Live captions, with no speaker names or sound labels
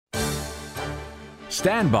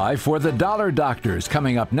Stand by for the Dollar Doctors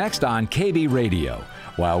coming up next on KB Radio.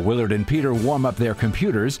 While Willard and Peter warm up their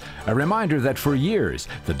computers, a reminder that for years,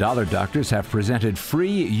 the Dollar Doctors have presented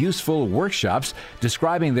free, useful workshops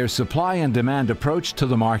describing their supply and demand approach to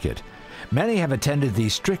the market. Many have attended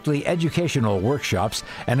these strictly educational workshops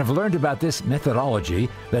and have learned about this methodology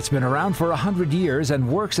that's been around for 100 years and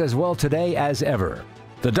works as well today as ever.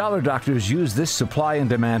 The Dollar Doctors use this supply and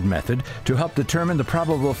demand method to help determine the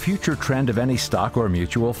probable future trend of any stock or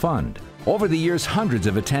mutual fund. Over the years, hundreds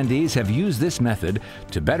of attendees have used this method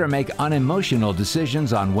to better make unemotional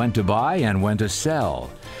decisions on when to buy and when to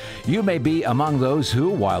sell. You may be among those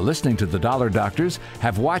who, while listening to the Dollar Doctors,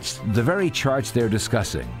 have watched the very charts they're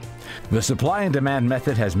discussing. The supply and demand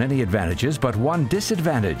method has many advantages, but one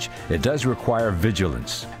disadvantage: it does require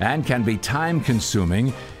vigilance and can be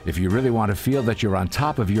time-consuming if you really want to feel that you're on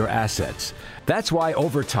top of your assets. That's why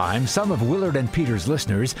over time, some of Willard and Peter's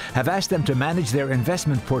listeners have asked them to manage their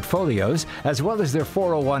investment portfolios as well as their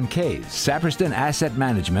 401ks. Saperston Asset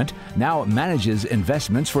Management now manages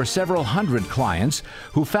investments for several hundred clients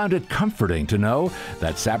who found it comforting to know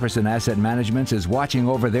that Saperston Asset Management is watching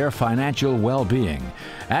over their financial well-being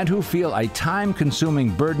and who feel a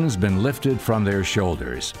time-consuming burden's been lifted from their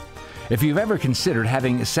shoulders. If you've ever considered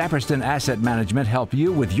having Saperston Asset Management help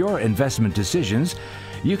you with your investment decisions,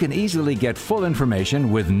 you can easily get full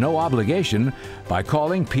information with no obligation by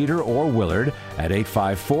calling Peter or Willard at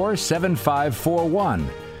 854-7541.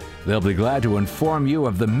 They'll be glad to inform you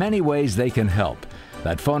of the many ways they can help.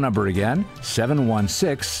 That phone number again,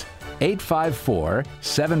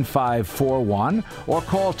 716-854-7541, or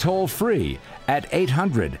call toll-free at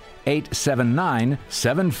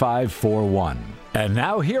 800-879-7541. And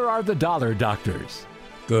now here are the Dollar Doctors.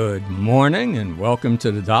 Good morning and welcome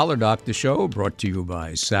to the Dollar Doctor Show, brought to you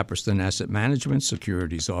by Saperston Asset Management.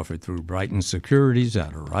 Securities offered through Brighton Securities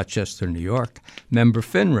out of Rochester, New York. Member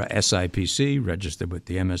FINRA, SIPC, registered with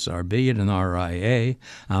the MSRB and an RIA.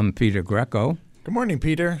 I'm Peter Greco. Good morning,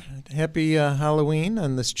 Peter. Happy Halloween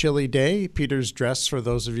on this chilly day. Peter's dressed, for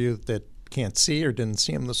those of you that can't see or didn't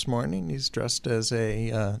see him this morning, he's dressed as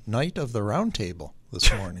a Knight of the Round Table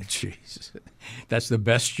this morning. Jeez. That's the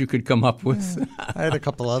best you could come up with? I had a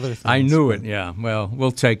couple other things. I knew it, yeah. Well,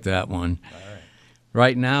 we'll take that one. All right.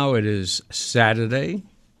 Right now it is Saturday,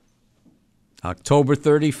 October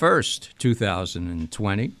 31st,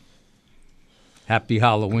 2020. Happy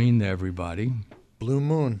Halloween to everybody. Blue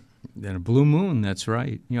moon. And a blue moon, that's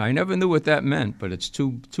right. You know, I never knew what that meant, but it's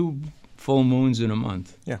two full moons in a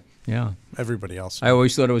month. Yeah. Yeah. Everybody else. I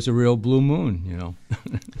always thought it was a real blue moon, you know.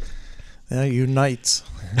 Yeah, you knights.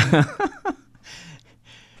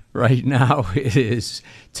 Right now it is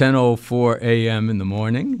 10:04 a.m. in the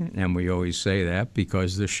morning, and we always say that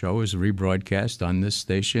because the show is rebroadcast on this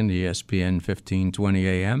station, ESPN 1520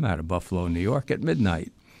 a.m. out of Buffalo, New York at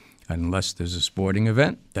midnight. Unless there's a sporting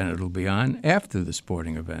event, then it'll be on after the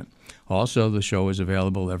sporting event. Also, the show is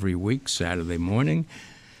available every week, Saturday morning,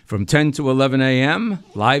 from 10 to 11 a.m.,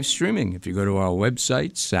 live streaming. If you go to our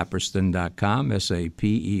website, saperston.com,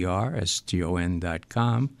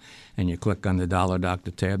 SAPERSTON.com, and you click on the Dollar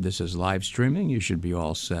Doctor tab that says live streaming, you should be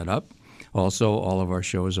all set up. Also, all of our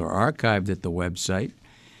shows are archived at the website.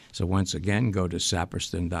 So once again, go to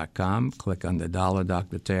saperston.com, click on the Dollar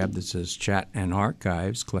Doctor tab that says Chat and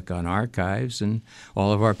Archives, click on Archives, and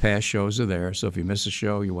all of our past shows are there. So if you miss a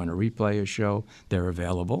show, you want to replay a show, they're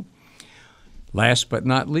available. Last but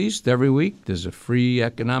not least, every week there's a free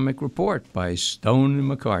economic report by Stone and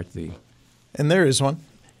McCarthy. And there is one.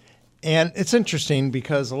 And it's interesting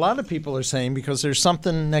because a lot of people are saying, because there's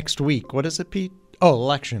something next week. What is it, Pete? Oh,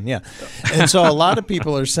 election, yeah. And so a lot of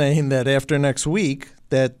people are saying that after next week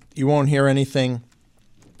that you won't hear anything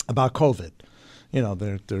about COVID. You know,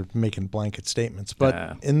 they're making blanket statements.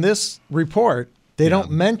 But in this report, they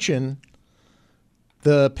don't mention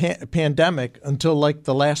the pandemic until like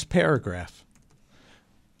the last paragraph.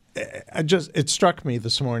 It struck me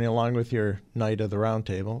this morning along with your Knight of the Round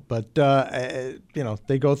Table. But, you know,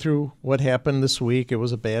 they go through what happened this week. It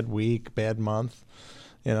was a bad week, bad month,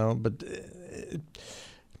 you know, but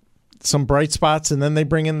some bright spots, and then they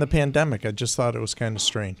bring in the pandemic. I just thought it was kind of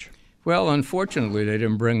strange. Well, unfortunately, they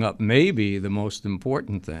didn't bring up maybe the most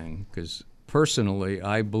important thing, because personally,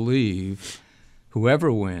 I believe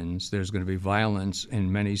whoever wins, there's going to be violence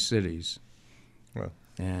in many cities. Well,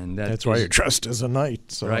 and that's why you're dressed as a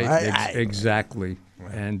knight. So right, exactly.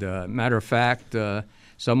 Right. And matter of fact,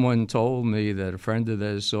 someone told me that a friend of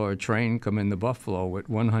theirs saw a train come into Buffalo with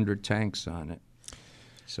 100 tanks on it.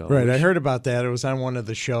 So Right, I heard about that. It was on one of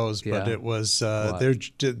the shows, but Yeah. it was What?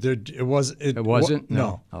 it wasn't.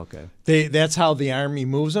 No. Okay. That's how the Army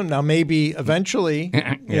moves them. Now maybe eventually,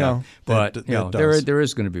 But that there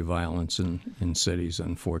is going to be violence in cities,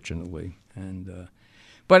 unfortunately. And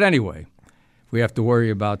but anyway, we have to worry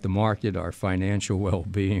about the market, our financial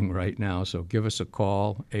well-being right now. So give us a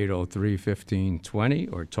call,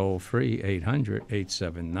 803-1520, or toll free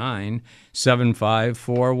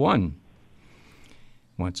 800-879-7541.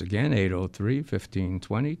 Once again,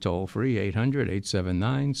 803-1520, toll free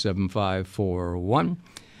 800-879-7541.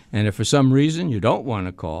 And if for some reason you don't want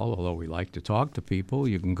to call, although we like to talk to people,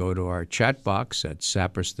 you can go to our chat box at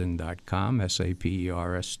saperston.com,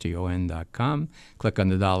 saperston.com. Click on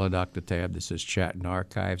the Dollar Doctor tab that says Chat and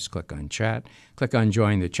Archives. Click on Chat. Click on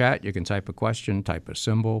Join the Chat. You can type a question, type a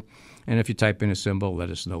symbol. And if you type in a symbol,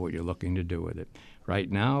 let us know what you're looking to do with it.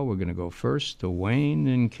 Right now, we're going to go first to Wayne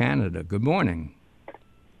in Canada. Good morning.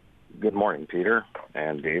 Good morning, Peter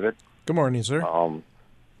and David. Good morning, sir.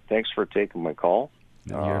 Thanks for taking my call.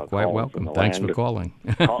 You're quite welcome. Thanks for calling.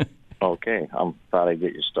 Okay, I thought I'd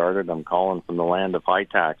get you started. I'm calling from the land of high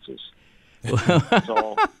taxes.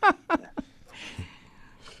 So,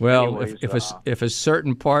 well, anyways, if a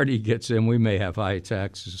certain party gets in, we may have high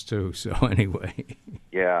taxes too. So anyway.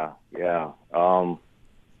 Yeah.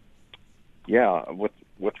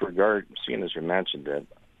 With regard, seeing as you mentioned it,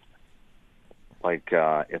 like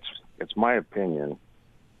it's my opinion.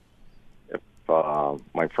 If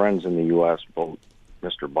my friends in the U.S. vote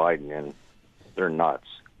Mr. Biden in, they're nuts,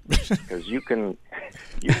 because you can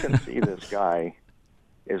see this guy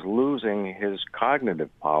is losing his cognitive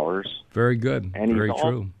powers. Very good. And very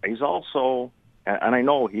true. He's also, and I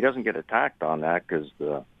know he doesn't get attacked on that because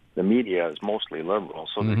the media is mostly liberal,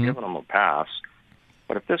 so they're giving him a pass.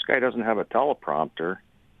 But if this guy doesn't have a teleprompter,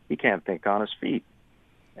 he can't think on his feet.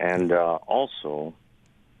 And also,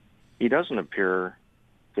 he doesn't appear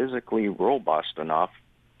physically robust enough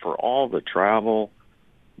for all the travel,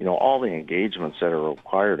 all the engagements that are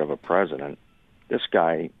required of a president. This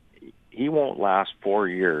guy, he won't last 4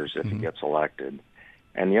 years if he gets elected.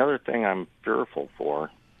 And the other thing I'm fearful for,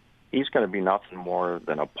 he's going to be nothing more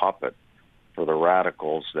than a puppet for the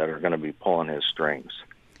radicals that are going to be pulling his strings.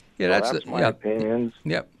 Yeah, so that's my opinions.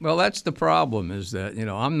 Yeah, well, that's the problem is that,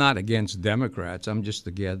 I'm not against Democrats. I'm just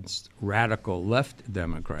against radical left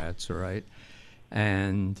Democrats, all right?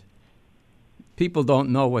 And people don't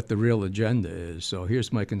know what the real agenda is. So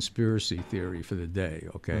here's my conspiracy theory for the day,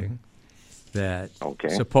 okay? That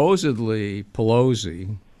supposedly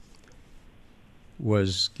Pelosi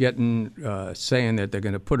was saying that they're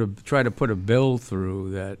going to try to put a bill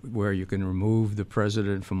through where you can remove the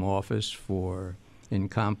president from office for it's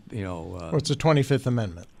the 25th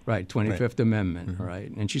Amendment. Right, 25th Amendment, right?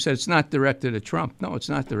 And she said it's not directed at Trump. No, it's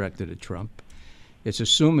not directed at Trump. It's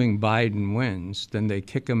assuming Biden wins, then they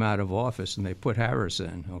kick him out of office and they put Harris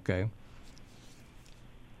in, okay?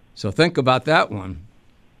 So think about that one.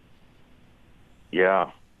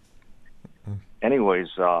 Yeah. Anyways,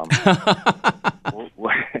 well,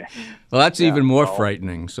 that's even more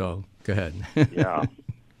frightening, so go ahead. Yeah.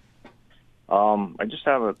 I just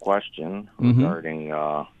have a question regarding,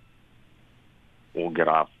 we'll get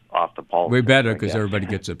off the politics. We better, because everybody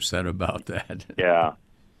gets upset about that. Yeah.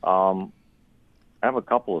 I have a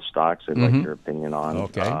couple of stocks I'd like your opinion on.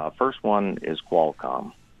 Okay. First one is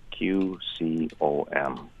Qualcomm,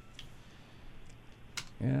 QCOM.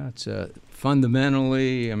 Yeah, it's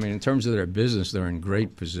fundamentally, in terms of their business, they're in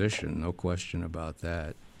great position, no question about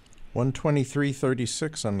that.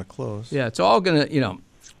 123.36 on the close. Yeah, it's all going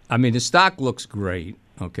to, the stock looks great.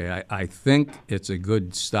 Okay, I think it's a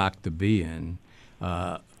good stock to be in.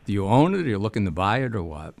 Do you own it? Are you looking to buy it or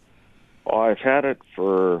what? Well, I've had it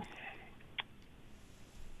for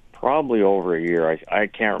probably over a year. I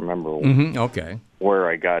can't remember where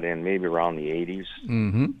I got in, maybe around the 80s.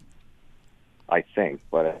 I think,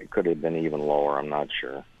 but it could have been even lower. I'm not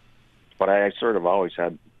sure. But I sort of always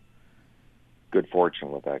had good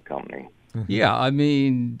fortune with that company. Yeah,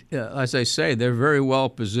 as I say, they're very well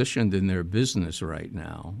positioned in their business right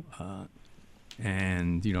now.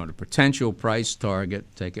 And, the potential price target,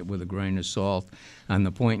 take it with a grain of salt, on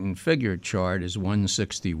the point and figure chart is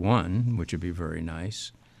 161, which would be very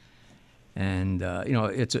nice. And,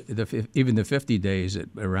 it's even the 50 days at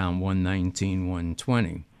around 119,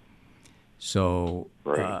 120. So,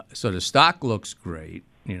 so the stock looks great,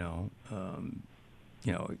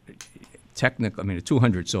 technically, a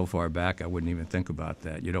 200 so far back, I wouldn't even think about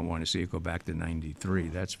that. You don't want to see it go back to 93,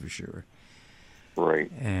 that's for sure.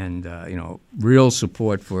 Right. And, real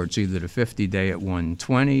support for it's either the 50-day at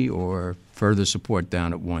 120 or further support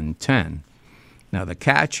down at 110. Now, the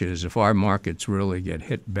catch is if our markets really get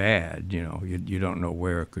hit bad, you don't know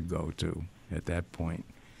where it could go to at that point.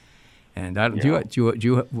 And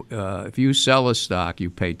if you sell a stock, you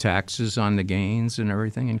pay taxes on the gains and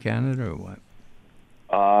everything in Canada, or what?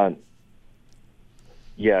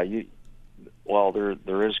 Yeah.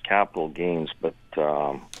 There is capital gains, but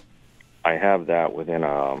I have that within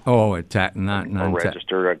a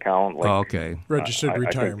registered account. Okay. Registered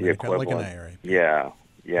retirement account, like an IRA. Yeah,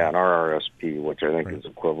 an RRSP, which I think is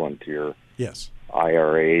equivalent to your yes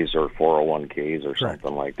IRAs or 401ks or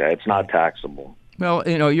something like that. It's not taxable. Well,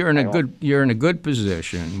 you're in a good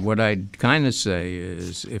position. What I'd kind of say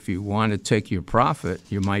is, if you want to take your profit,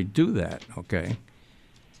 you might do that. Okay.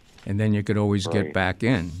 And then you could always get back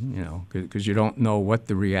in, because you don't know what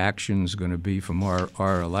the reaction is going to be from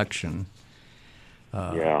our election.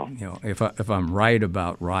 If I'm right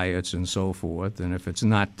about riots and so forth, and if it's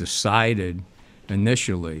not decided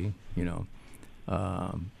initially, a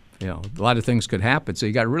lot of things could happen. So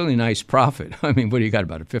you got a really nice profit. I mean, what do you got,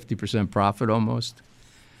 about a 50% profit almost?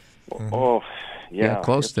 Oh, yeah.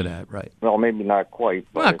 Close to that, right? Well, maybe not quite.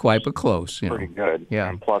 But not quite, but close. Pretty good. Yeah.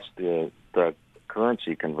 And plus the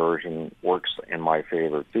currency conversion works in my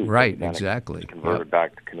favor too. Right, exactly. It's converted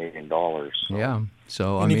back to Canadian dollars. So. Yeah.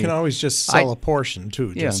 So you can always just sell a portion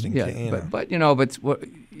too, just in case. But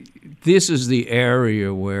this is the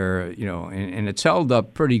area where and it's held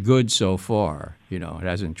up pretty good so far. It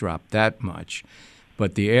hasn't dropped that much.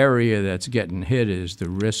 But the area that's getting hit is the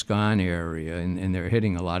risk-on area, and they're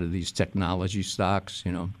hitting a lot of these technology stocks.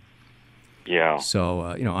 Yeah. So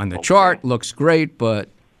on the chart looks great, but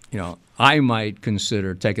I might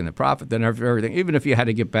consider taking the profit then of everything, even if you had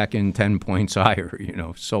to get back in 10 points higher,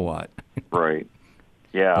 so what? Right.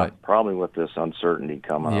 Yeah, probably with this uncertainty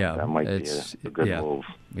coming up, that might be a good move.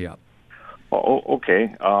 Yeah. Oh,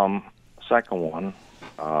 okay. Second one.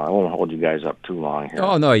 I won't hold you guys up too long here.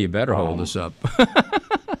 Oh, no, you better hold us up.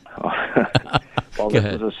 Well,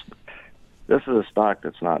 this is a stock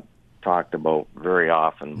that's not talked about very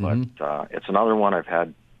often, but it's another one I've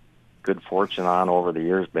had good fortune on over the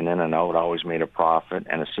years, been in and out, always made a profit,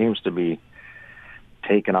 and it seems to be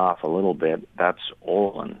taken off a little bit. That's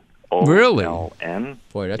Olin. Really? O-L-N.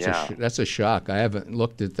 Boy, that's a shock. I haven't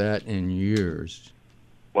looked at that in years.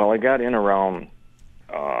 Well, I got in around,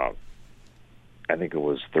 I think it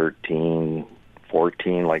was 13,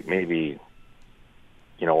 14, like maybe,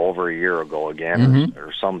 over a year ago again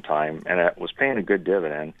or sometime, and it was paying a good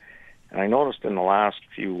dividend. And I noticed in the last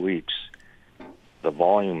few weeks, the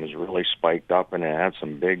volume has really spiked up, and it had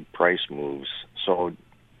some big price moves. So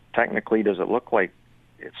technically, does it look like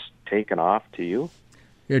it's taken off to you?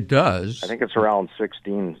 It does. I think it's around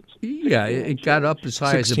 16. Yeah, it got up as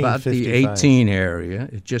high as about the 18 area.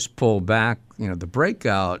 It just pulled back. The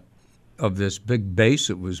breakout of this big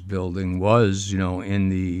base it was building was, in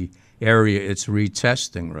the area it's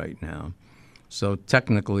retesting right now. So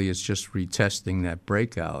technically, it's just retesting that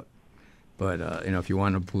breakout. But if you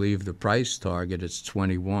want to believe the price target, it's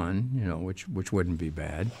 21. Which wouldn't be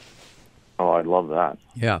bad. Oh, I'd love that.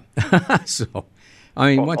 Yeah. So,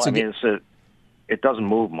 once again, it doesn't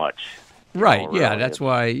move much. Right. Yeah. That's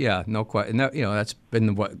why. Yeah. No question. That's been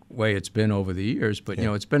the way it's been over the years. But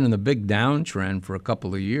it's been in the big downtrend for a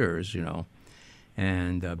couple of years.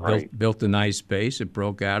 And built a nice base. It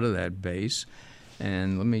broke out of that base.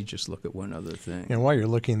 And let me just look at one other thing. And while you're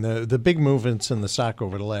looking, the big movements in the stock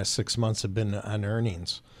over the last 6 months have been on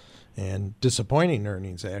earnings, and disappointing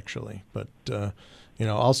earnings actually. But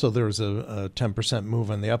also there was a 10%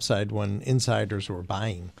 move on the upside when insiders were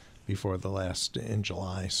buying before the last in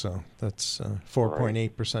July. So that's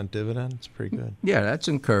 4.8% dividend. It's pretty good. Yeah, that's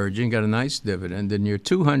encouraging. Got a nice dividend. And your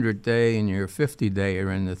 200-day and your 50-day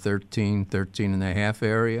are in the 13 and a half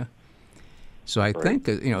area. So I think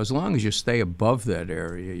as long as you stay above that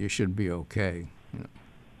area, you should be okay.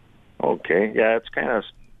 Okay. Yeah, it's kind of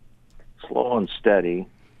slow and steady.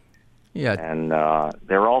 Yeah. And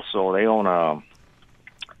they own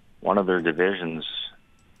one of their divisions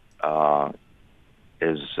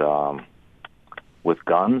is with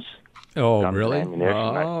guns. Oh, guns really? And ammunition.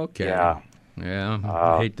 Oh, okay. Yeah.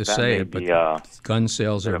 I hate to say it, but gun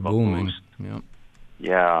sales are booming. Yep.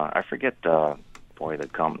 Yeah, I forget the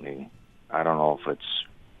company. I don't know if it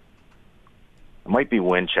might be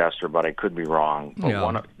Winchester, but I could be wrong. But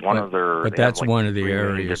one of their. But that's one of the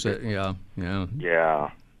areas. Yeah. Yeah.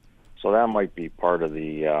 So that might be part of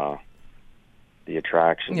the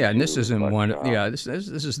attraction. Yeah, and this isn't one. This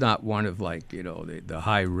is not one of the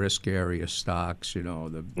high risk area stocks.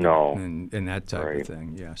 And that type of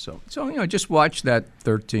thing. Yeah. So just watch that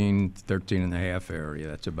 13 and a half area.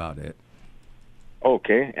 That's about it.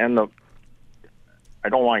 Okay, and I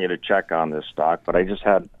don't want you to check on this stock, but I just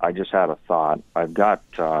had a thought. I've got,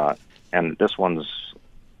 and this one's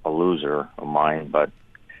a loser of mine, but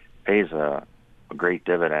pays a great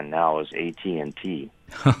dividend now, is AT&T.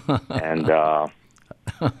 And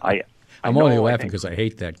I'm only laughing because I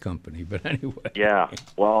hate that company, but anyway. Yeah,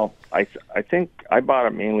 well, I think I bought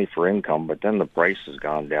it mainly for income, but then the price has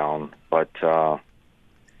gone down. But I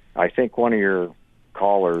think one of your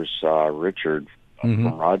callers, Richard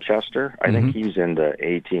from Rochester, I think he's into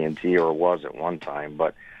AT&T, or was at one time.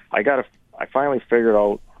 But I finally figured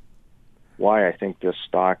out why I think this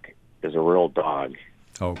stock is a real dog.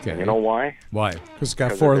 Okay. You know why? Why? Because it's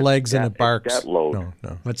got four legs and it barks. Debt load.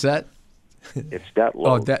 No. What's that? It's debt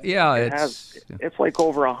load. It's like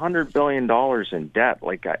over $100 billion in debt.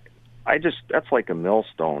 Like that's like a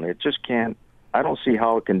millstone. It just can't. I don't see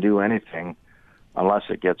how it can do anything unless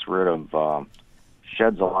it gets rid of,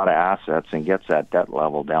 sheds a lot of assets and gets that debt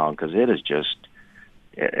level down. Because it is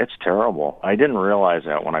it's terrible. I didn't realize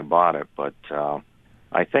that when I bought it, but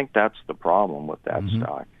I think that's the problem with that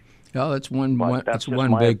stock. Well, that's one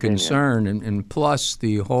big concern, and plus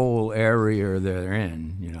the whole area they're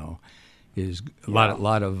in, is a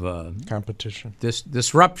lot of competition,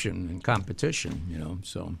 disruption and competition,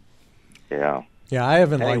 so. Yeah. Yeah, I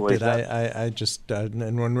haven't liked it. I just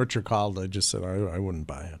and when Richard called, I just said I wouldn't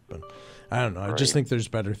buy it, but I don't know. I just think there's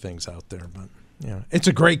better things out there, but it's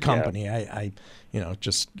a great company. I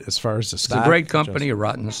just as far as the stock, it's a great company, a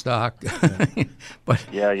rotten stock, but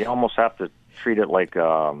you almost have to treat it like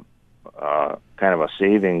kind of a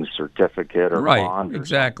savings certificate or bond. Right,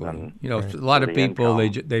 exactly. A lot of people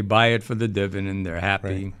they buy it for the dividend. They're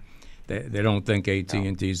happy. Right. They don't think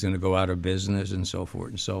AT&T is going to go out of business and so forth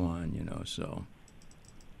and so on. So.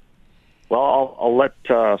 Well, I'll let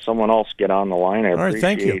someone else get on the line. I appreciate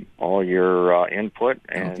thank you. all your input,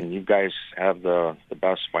 and you guys have the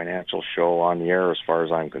best financial show on the air as far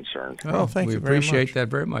as I'm concerned. Oh, thank you very much. We appreciate that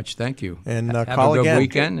very much. Thank you. And have call a good again.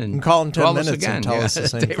 weekend. And call in 10 minutes again. and tell us the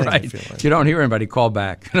same thing. Right. If you don't hear anybody, call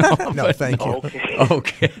back. No, thank you.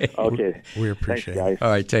 Okay. We appreciate it. All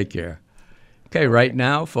right, take care. Okay, right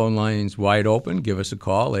now, phone line's wide open. Give us a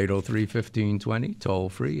call, 803-1520, toll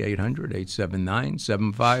free,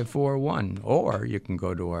 800-879-7541. Or you can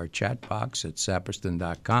go to our chat box at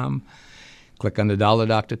saperston.com. Click on the Dollar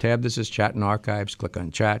Doctor tab. This is Chat and Archives. Click on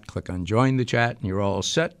Chat, click on Join the Chat, and you're all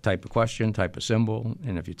set. Type a question, type a symbol,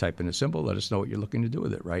 and if you type in a symbol, let us know what you're looking to do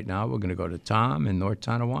with it. Right now, we're going to go to Tom in North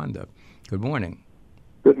Tonawanda. Good morning.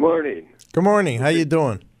 Good morning. Good morning. How you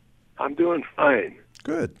doing? I'm doing fine.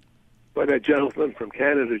 Good. But a gentleman from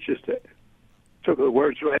Canada just took the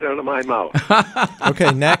words right out of my mouth.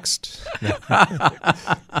 Okay, next.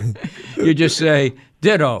 You just say,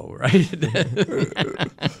 ditto, right?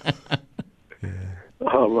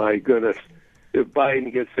 Oh, my goodness. If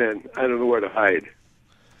Biden gets in, I don't know where to hide.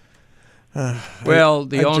 Well,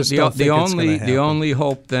 the only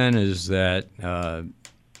hope then is that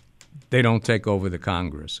they don't take over the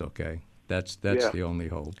Congress, okay? That's the only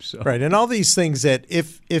hope. So. Right, and all these things that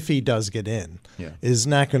if he does get in is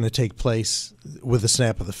not going to take place with a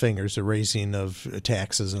snap of the fingers, the raising of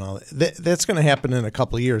taxes and all that. That's going to happen in a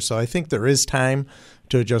couple of years. So I think there is time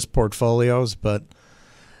to adjust portfolios, but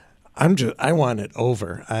I want it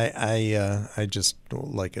over. I just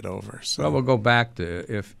don't like it over. So. Well, we'll go back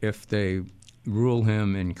to if they rule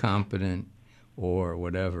him incompetent or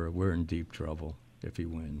whatever, we're in deep trouble if he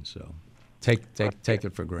wins. So. Take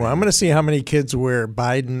it for granted. Well, I'm going to see how many kids wear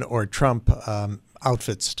Biden or Trump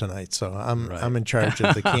outfits tonight. So I'm in charge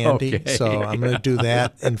of the candy. Okay. So I'm going to do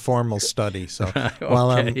that informal study. So while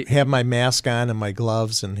I have my mask on and my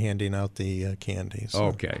gloves and handing out the candy. So.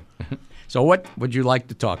 Okay. So what would you like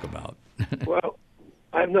to talk about? Well,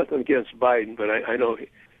 I have nothing against Biden, but I know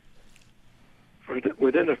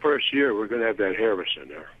within the first year we're going to have that Harris in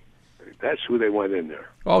there. That's who they want in there.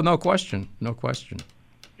 Oh, no question. No question.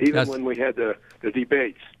 Even when we had the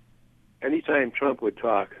debates, anytime Trump would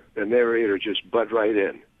talk, the narrator just butt right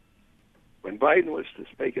in. When Biden was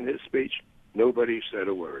making his speech, nobody said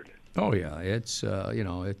a word. Oh yeah, it's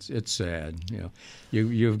it's sad.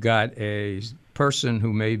 You've got a person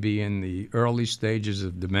who may be in the early stages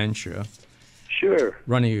of dementia. Sure.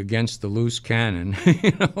 Running against the loose cannon,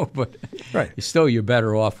 but still you're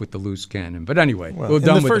better off with the loose cannon. But anyway, we're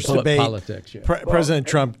done with the debate, politics. Yeah. President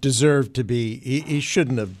Trump deserved to be. He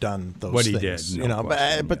shouldn't have done those what things. He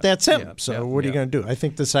did, but that's him. Yeah, so what are you going to do? I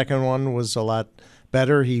think the second one was a lot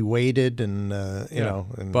better. He waited and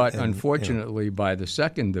But unfortunately, by the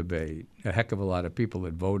second debate, a heck of a lot of people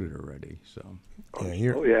had voted already. So.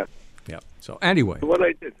 Yeah. Yeah. So anyway. So what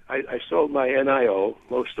I did, I sold my NIO,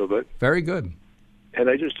 most of it. Very good. And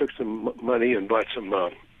I just took some money and bought some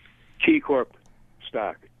Key Corp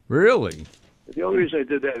stock. Really? The only reason I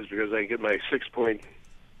did that is because I get my 6-point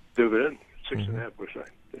dividend, 6.5%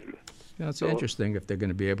 dividend. That's interesting if they're going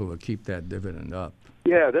to be able to keep that dividend up.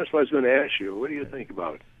 Yeah, that's what I was going to ask you. What do you think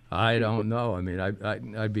about it? I don't know. I mean,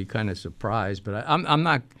 I'd be kind of surprised, but I'm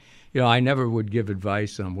not. I never would give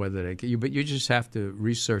advice on whether they can. But you just have to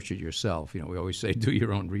research it yourself. We always say do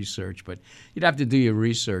your own research, but you'd have to do your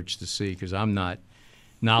research to see, because I'm not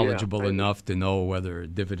knowledgeable enough to know whether a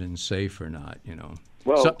dividend's safe or not.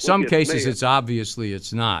 Well, some cases it's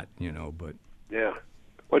not. But yeah,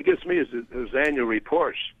 what gets me is those annual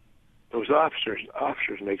reports. Those officers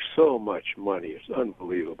make so much money. It's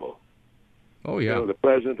unbelievable. Oh, yeah. The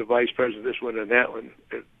president, the vice president, this one and that one.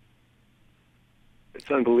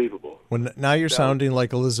 It's unbelievable. Well, now you're sounding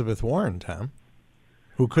like Elizabeth Warren, Tom,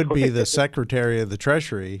 who could be the Secretary of the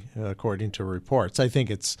Treasury, according to reports. I think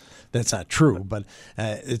that's not true, but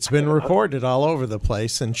it's been reported all over the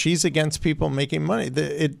place, and she's against people making money.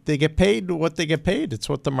 They get paid what they get paid. It's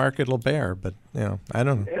what the market will bear, but I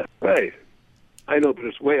don't know. Yeah, right. I know, but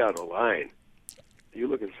it's way out of line. You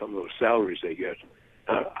look at some of those salaries they get.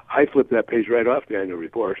 I flipped that page right off the annual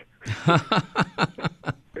report.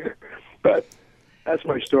 But that's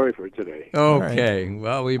my story for today. Okay. Right.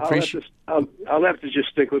 Well, we appreciate. I'll have to just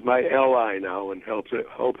stick with my LI now and hope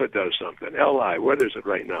it does something. LI, what is it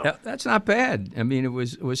right now? Yeah, that's not bad. I mean, it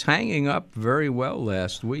was hanging up very well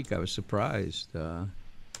last week. I was surprised.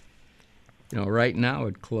 Right now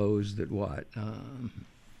it closed at what?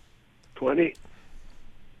 20.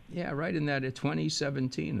 Yeah, right in that at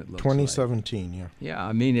 2017 it looks 2017, like. Yeah,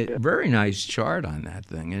 I mean, very nice chart on that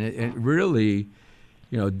thing. And it really,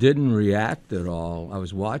 didn't react at all. I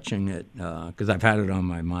was watching it because I've had it on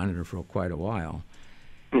my monitor for quite a while.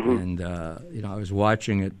 Mm-hmm. And, I was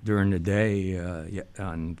watching it during the day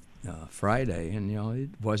on Friday, and, it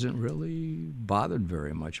wasn't really bothered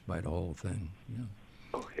very much by the whole thing.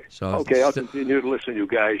 Okay. So I'll continue to listen to you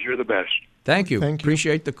guys. You're the best. Thank you.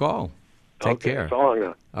 Appreciate the call. Take care. So long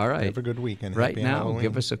now. All right. Have a good weekend. Right Happy now, Halloween.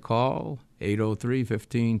 give us a call,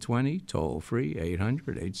 803-1520, toll free,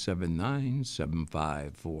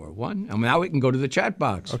 800-879-7541. And now we can go to the chat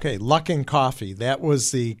box. Okay, Luckin Coffee. That was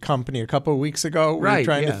the company a couple of weeks ago. We were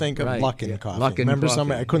trying to think of Luckin Coffee. Luckin Remember Coffee.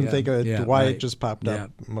 something? I couldn't think of it. Why it just popped up. Yeah.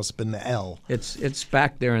 It must have been the L. It's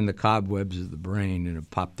back there in the cobwebs of the brain, and it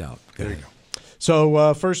popped out. There you go.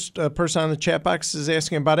 So first person on the chat box is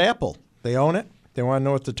asking about Apple. They own it. They want to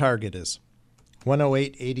know what the target is.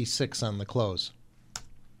 108.86 on the close.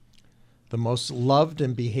 The most loved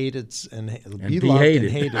and behated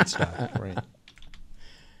hated stock, right?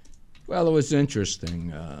 Well, it was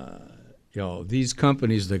interesting. These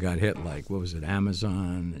companies that got hit, like, what was it,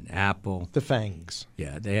 Amazon and Apple. The FANGs.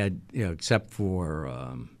 Yeah, they had, except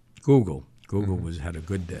for Google. Google had a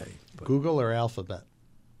good day. But, Google or Alphabet?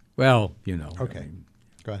 Well, Okay,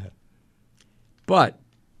 go ahead. But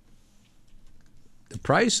the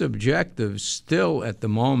price objective still at the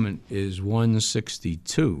moment is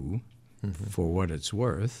 162 for what it's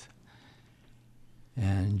worth.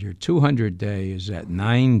 And your 200-day is at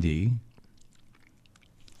 90.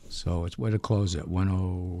 So it's what it close at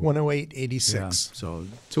 108.86. Yeah, so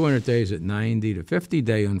 200 days at 90. The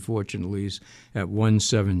 50-day, unfortunately, is at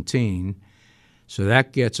 117. So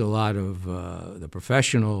that gets a lot of the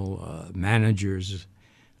professional managers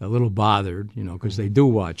a little bothered, because they do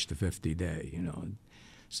watch the 50-day,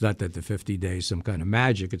 It's not that the 50-day is some kind of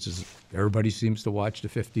magic. It's just everybody seems to watch the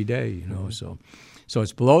 50-day, So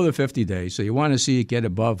it's below the 50-day. So you want to see it get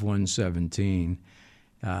above 117.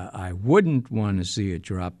 I wouldn't want to see it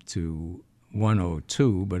drop to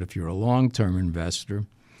 102, but if you're a long-term investor,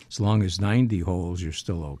 as long as 90 holds, you're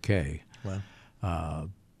still okay. Wow.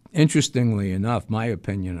 Interestingly enough, my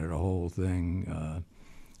opinion of the whole thing,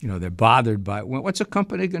 they're bothered by what's a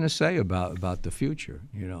company going to say about the future?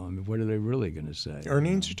 What are they really going to say?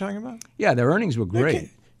 Earnings you're talking about? Yeah, their earnings were great.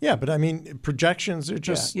 Yeah, but I mean, projections are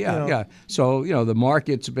just yeah. So the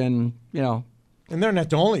market's been and they're not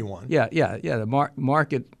the only one. Yeah. The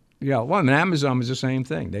market. Amazon was the same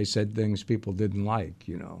thing. They said things people didn't like.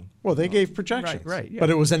 Well, they gave projections, right? Yeah. But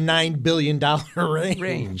it was a $9 billion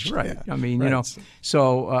range. Right. Yeah. I mean, right.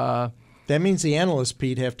 So. That means the analysts,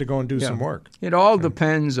 Pete, have to go and do some work. It all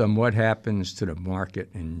depends on what happens to the market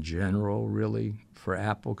in general, really, for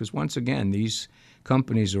Apple. Because once again, these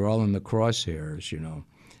companies are all in the crosshairs,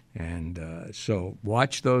 And so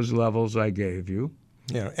watch those levels I gave you.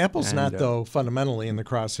 Apple's not, though, fundamentally in the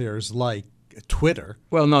crosshairs like Twitter.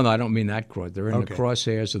 Well, no, I don't mean that cross. They're in the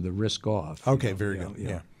crosshairs of the risk-off. Okay, very good.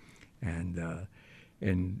 Yeah.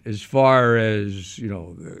 And as far as,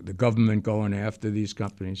 the government going after these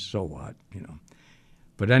companies, so what,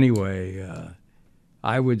 But anyway,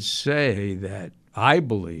 I would say that I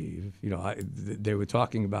believe, they were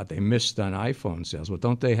talking about they missed on iPhone sales. Well,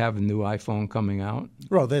 don't they have a new iPhone coming out?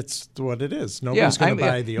 Well, that's what it is. Nobody's going to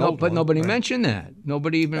buy the old but one. nobody mentioned that.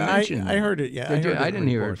 Nobody even mentioned I that. heard it, yeah. I didn't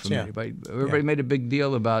hear it reports, from anybody. Everybody made a big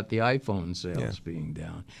deal about the iPhone sales being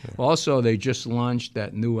down. Yeah. Also, they just launched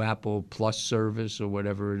that new Apple Plus service or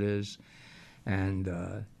whatever it is. And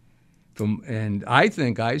I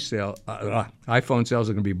think iPhone sales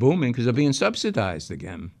are going to be booming because they're being subsidized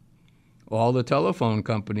again. All the telephone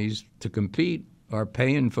companies to compete are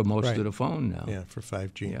paying for most of the phone now. Yeah, for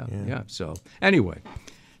 5G. Yeah. So anyway,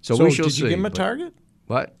 so we shall see. Did you give him a target?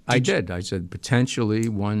 What? I did. I said potentially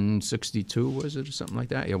 162, was it, or something like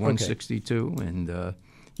that? Yeah, 162. Okay. And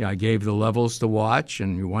I gave the levels to watch,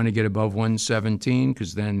 and you want to get above 117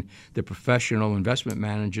 because then the professional investment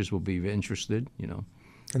managers will be interested,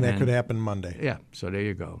 And that could happen Monday. Yeah, so there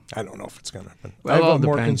you go. I don't know if it's going to happen. Well, I have a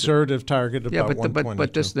more conservative target about 122.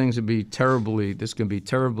 But this can be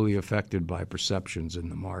terribly affected by perceptions in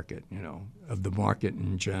the market, of the market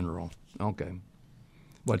in general. Okay.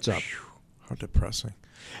 What's up? How depressing.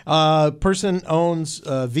 Person owns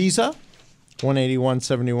Visa,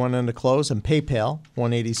 181.71 on the close, and PayPal,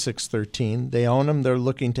 186.13. They own them. They're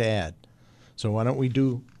looking to add. So why don't we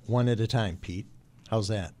do one at a time, Pete? How's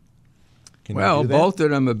that? Well, both of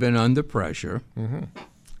them have been under pressure,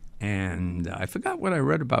 and I forgot what I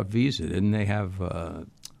read about Visa. Didn't they have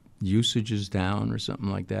usages down or something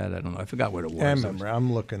like that? I don't know. I forgot what it was. I remember.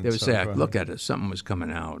 I'm looking. They would say, look at it. Something was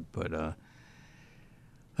coming out. But,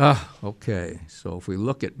 okay. So if we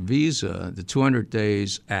look at Visa, the 200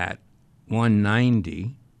 days at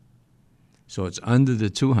 190, so it's under the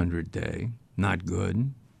 200-day. Not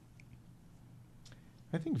good.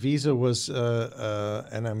 I think Visa was,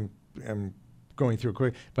 and I'm going through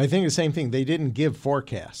quick, but I think the same thing. They didn't give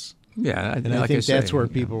forecasts. Yeah, and I think that's where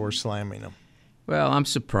people were slamming them. Well, I'm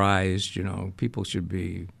surprised. People should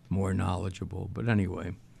be more knowledgeable. But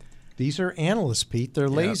anyway, these are analysts, Pete. They're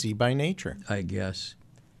lazy by nature, I guess.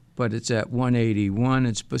 But it's at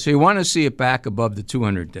 181. So you want to see it back above the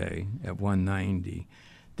 200-day at 190.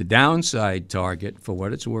 The downside target, for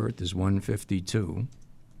what it's worth, is 152.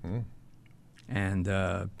 And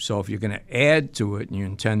so if you're going to add to it and you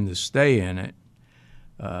intend to stay in it,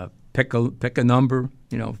 pick a number,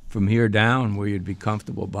 from here down where you'd be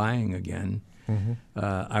comfortable buying again.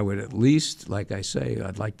 I would at least, like I say,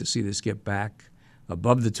 I'd like to see this get back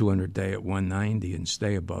above the 200-day at 190 and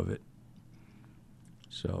stay above it.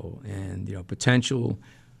 So, and, potential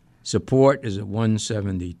support is at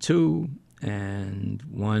 172 and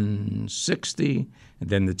 160, and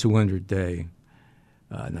then the 200-day.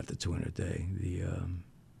 Not the 200-day,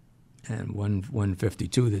 and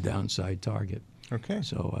 152, the downside target. Okay.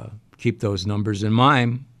 So keep those numbers in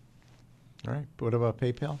mind. All right. What about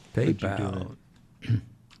PayPal? PayPal.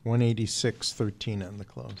 186.13 on the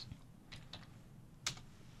close.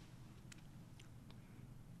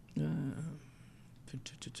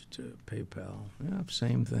 PayPal. Yeah,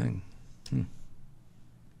 same thing.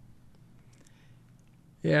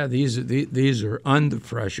 Yeah, these are under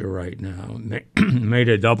pressure right now. Made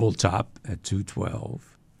a double top at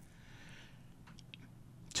 212.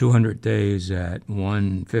 200 days at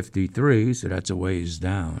 153, so that's a ways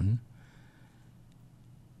down.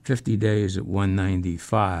 50 days at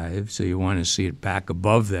 195, so you want to see it back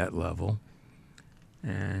above that level.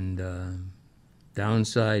 And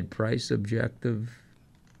downside price objective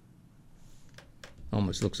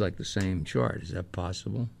almost looks like the same chart. Is that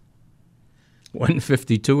possible?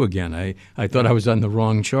 152 again. I thought I was on the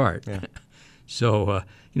wrong chart. Yeah. So,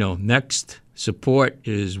 next support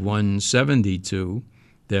is 172,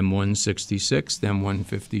 then 166, then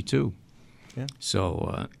 152. Yeah.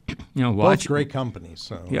 So, watch. Both great companies.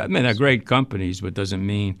 So yeah, they're great companies, but doesn't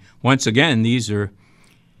mean, once again, these are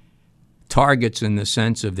targets in the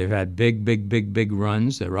sense of they've had big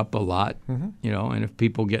runs. They're up a lot, and if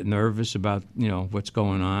people get nervous about, what's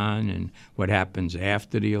going on and what happens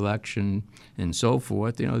after the election and so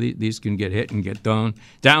forth, these can get hit and get down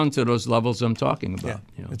to those levels I'm talking about.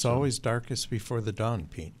 Yeah. It's always darkest before the dawn,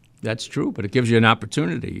 Pete. That's true, but it gives you an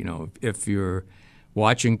opportunity, if you're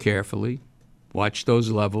watching carefully, watch those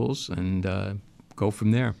levels and go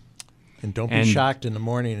from there. And don't be shocked in the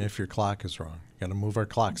morning if your clock is wrong. Got to move our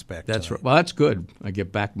clocks back. That's right. Well, that's good. I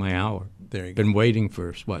get back my hour. There you go. Been waiting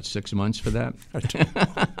for 6 months for that.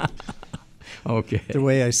 Okay. The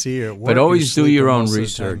way I see it, but always do your own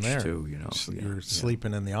research too. You're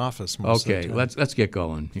sleeping in the office most of the time. Okay. Let's get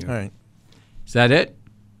going here. All right. Is that it?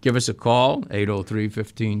 Give us a call,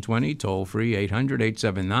 803-1520, toll-free,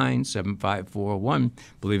 800-879-7541.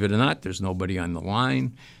 Believe it or not, there's nobody on the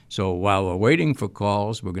line. So while we're waiting for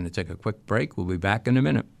calls, we're going to take a quick break. We'll be back in a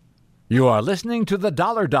minute. You are listening to The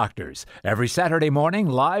Dollar Doctors. Every Saturday morning,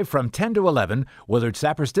 live from 10 to 11, Willard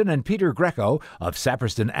Saperston and Peter Greco of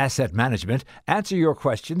Saperston Asset Management answer your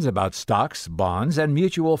questions about stocks, bonds, and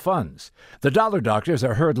mutual funds. The Dollar Doctors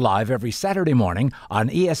are heard live every Saturday morning on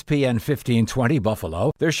ESPN 1520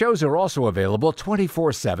 Buffalo. Their shows are also available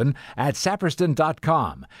 24/7 at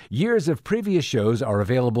saperston.com. Years of previous shows are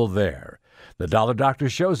available there. The Dollar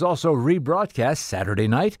Doctors shows also rebroadcast Saturday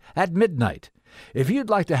night at midnight. If you'd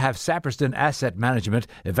like to have Saperston Asset Management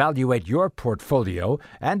evaluate your portfolio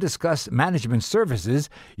and discuss management services,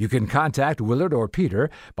 you can contact Willard or Peter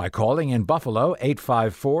by calling in Buffalo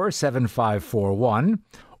 854-7541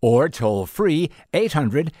 or toll-free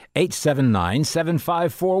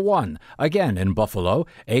 800-879-7541. Again, in Buffalo,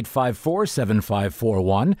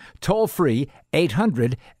 854-7541, toll-free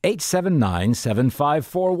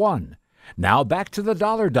 800-879-7541. Now back to the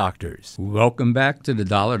Dollar Doctors. Welcome back to the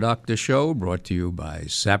Dollar Doctor Show, brought to you by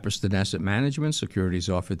Saperston Asset Management. Securities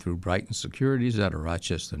offered through Brighton Securities out of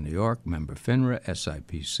Rochester, New York. Member FINRA,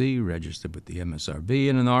 SIPC, registered with the MSRB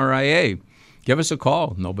and an RIA. Give us a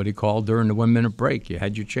call. Nobody called during the 1-minute break. You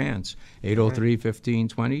had your chance.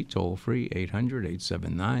 803-1520, toll-free,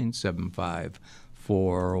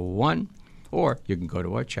 800-879-7541. Or you can go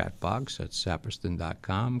to our chat box at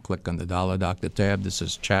saperston.com, click on the Dollar Doctor tab. This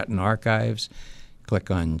is Chat and Archives.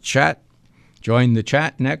 Click on Chat. Join the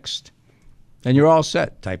chat next, and you're all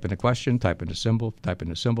set. Type in a question, type in a symbol,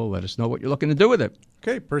 let us know what you're looking to do with it.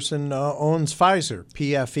 Okay, person owns Pfizer,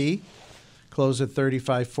 PFE, close at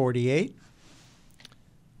 35.48,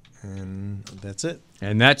 and that's it.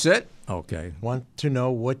 And that's it? Okay. Want to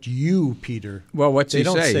know what you, Peter. Well, what's he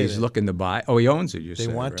say? He's that. looking to buy. Oh, he owns it, you They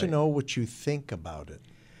said, want right? to know what you think about it.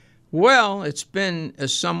 Well, it's been a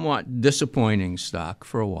somewhat disappointing stock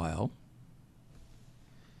for a while.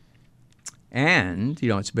 And,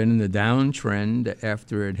 it's been in the downtrend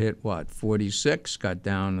after it hit, 46, got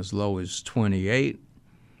down as low as 28.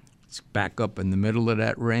 It's back up in the middle of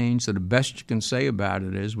that range. So the best you can say about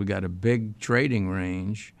it is we got a big trading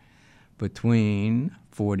range between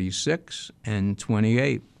 46 and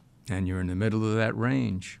 28, and you're in the middle of that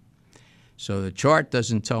range. So the chart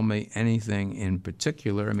doesn't tell me anything in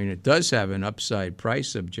particular. I mean, it does have an upside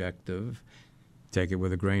price objective, take it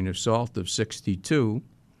with a grain of salt, of 62,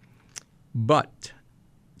 but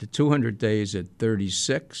the 200 days at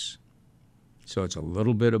 36, so it's a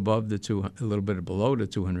little bit above a little bit below the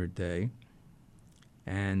 200-day.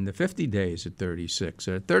 And the 50 days at 36.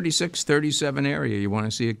 At 36, 37 area, you want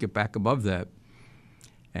to see it get back above that.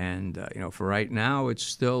 And, for right now, it's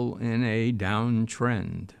still in a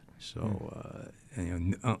downtrend. So,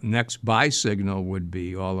 next buy signal would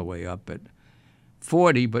be all the way up at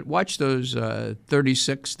 40. But watch those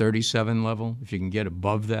 36, 37 level, if you can get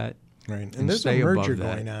above that. Right. And there's a merger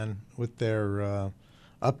going on with their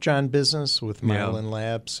Upjohn business with Mylan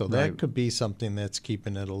Labs, so that could be something that's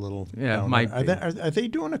keeping it a little down. Might be. Are they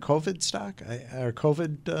doing a COVID stock? Or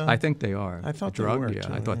COVID? I think they are. I thought they were. Yeah,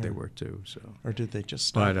 I thought they were too. So. Or did they just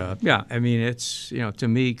stop? But I mean, it's to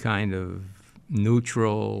me kind of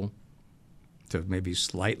neutral to maybe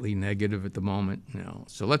slightly negative at the moment.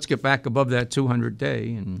 So let's get back above that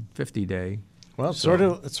 200-day and 50-day. Well, it's sort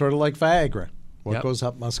of like Viagra. What goes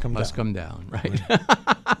up must come down. Must come down, right?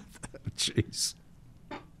 Jeez.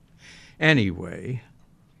 Anyway,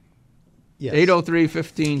 yes.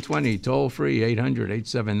 803-1520, toll-free,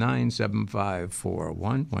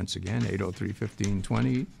 800-879-7541. Once again,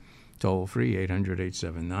 803-1520, toll-free,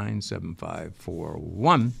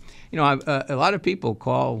 800-879-7541. A lot of people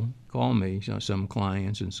call me, some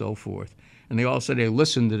clients and so forth, and they all say they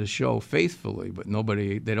listen to the show faithfully, but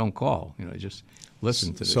they don't call, just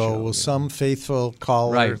listen to the show. So will some faithful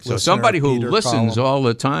caller, right? So somebody who listens all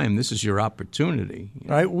the time, this is your opportunity.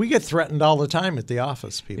 Right? We get threatened all the time at the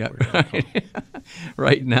office, people. Right.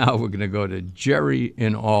 Right now, we're going to go to Jerry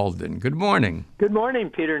in Alden. Good morning. Good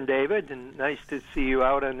morning, Peter and David, and nice to see you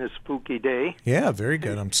out on this spooky day. Yeah, very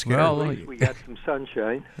good. I'm scared. Well, at least we got some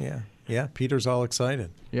sunshine. Yeah. Peter's all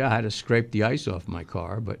excited. Yeah, I had to scrape the ice off my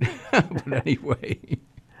car, but anyway.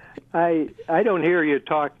 I don't hear you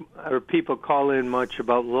talk or people call in much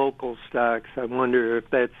about local stocks. I wonder if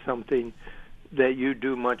that's something that you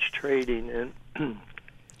do much trading in.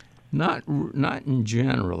 Not in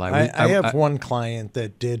general. I have one client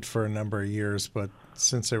that did for a number of years, but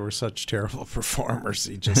since they were such terrible performers,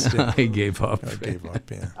 he just didn't. He gave up.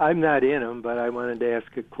 Yeah. I'm not in them, but I wanted to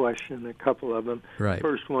ask a question, a couple of them. Right.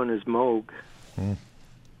 First one is Moog.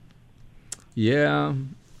 Yeah.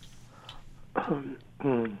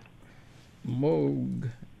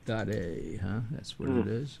 Moog.A, huh? That's what it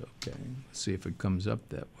is? Okay. Let's see if it comes up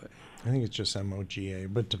that way. I think it's just MOGA,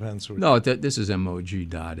 but it depends. No, this is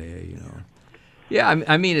MOG.A, Yeah,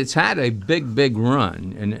 I mean, it's had a big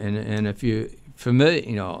run, and if you're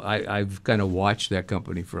familiar, I've kind of watched that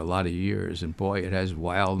company for a lot of years, and boy, it has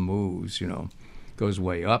wild moves, goes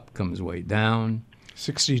way up, comes way down.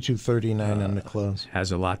 62.39 on the close.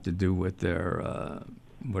 Has a lot to do with their,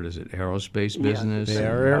 aerospace business? They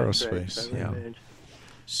are aerospace, yeah.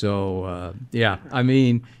 So, I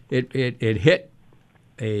mean, it hit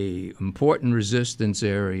a important resistance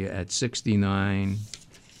area at 69,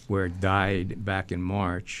 where it died back in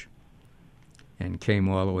March, and came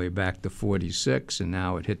all the way back to 46, and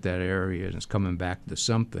now it hit that area and it's coming back to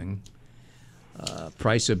something.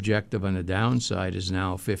 Price objective on the downside is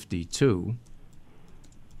now 52.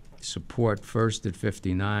 Support first at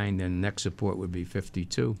 59, then next support would be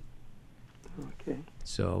 52. Okay.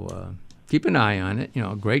 So keep an eye on it.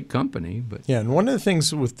 Great company, but yeah. And one of the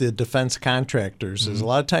things with the defense contractors is a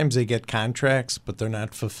lot of times they get contracts, but they're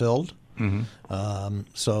not fulfilled. Mm-hmm.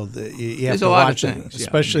 So you have There's to a lot watch of it, things,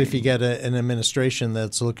 especially if you get an administration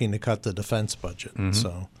that's looking to cut the defense budget. Mm-hmm.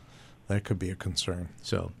 So that could be a concern.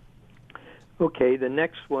 So. Okay, the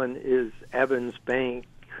next one is Evans Bank,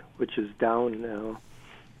 which is down now.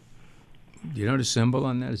 Do you know the symbol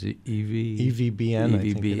on that? Is it EV? EVBN, I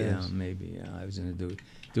think it yeah, is. maybe. Yeah, I was going to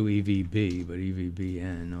do EVB, but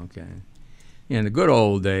EVBN, okay. Yeah, in the good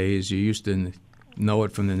old days, you used to know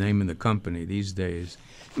it from the name of the company. These days,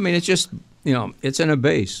 I mean, it's just, it's in a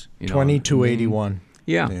base. 2281.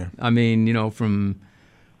 Yeah. I mean, from,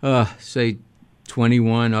 say,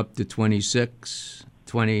 21 up to 26,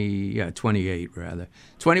 28 rather.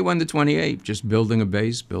 21 to 28, just building a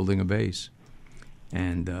base.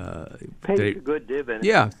 And pays a good dividend.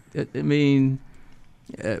 Yeah, I mean,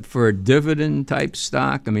 for a dividend-type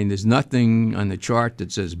stock, I mean, there's nothing on the chart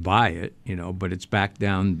that says buy it, but it's back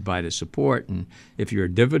down by the support. And if you're a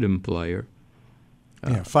dividend player...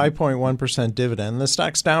 5.1% dividend. The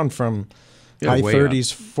stock's down from high way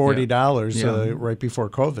 30s, up. $40 right before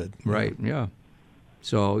COVID. Right, yeah.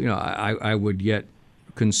 So, I would get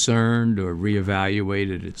concerned or reevaluate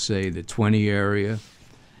it at, say, the 20 area.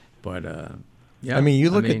 But... yeah, I mean, you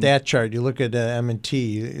look at that chart. You look at M&T.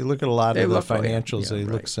 You look at a lot of the financials. They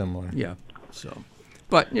right. look similar. Yeah. So,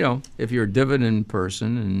 but if you're a dividend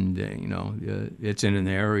person and it's in an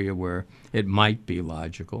area where it might be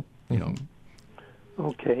logical,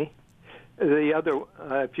 Okay. The other,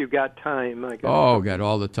 if you got time, I got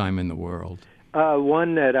all the time in the world.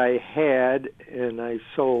 One that I had and I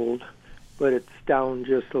sold, but it's down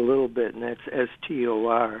just a little bit, and that's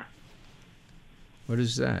STOR. What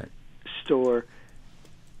is that? Store.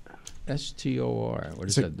 STOR. What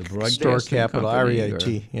is It's that? The broadcasting Store Capital, company,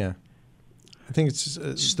 REIT, yeah. I think it's...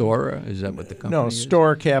 Stora? Is that what the company is?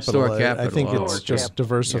 Store Capital. Store Capital. I think it's just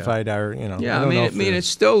diversified our, Yeah, I mean, it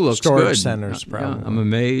still looks storage good. Centers, probably. Yeah, I'm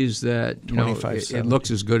amazed that, it looks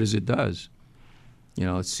as good as it does.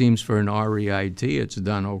 It seems for an REIT, it's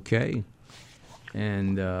done okay.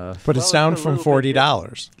 And but it's down from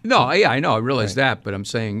 $40. No, yeah, I know. I realize that, but I'm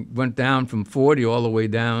saying went down from 40 all the way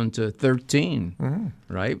down to 13,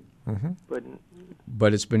 right? Mm-hmm.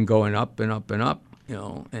 But it's been going up and up and up,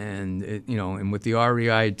 and and with the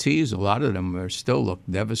REITs, a lot of them are still look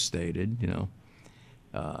devastated.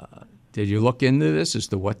 Did you look into this as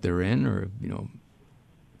to what they're in, or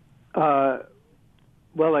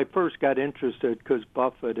Well, I first got interested because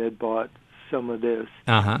Buffett had bought some of this,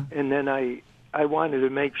 and then I wanted to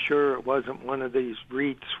make sure it wasn't one of these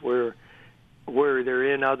REITs where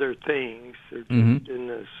they're in other things. They're just in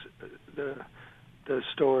this the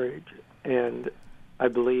storage, and I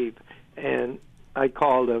believe. And I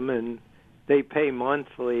called them, and they pay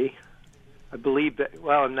monthly. I believe that.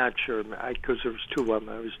 Well, I'm not sure because there was two of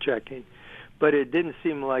them I was checking, but it didn't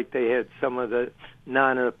seem like they had some of the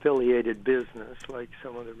non-affiliated business like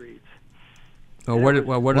some of the REITs. Oh, what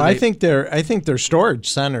are they? I think they're storage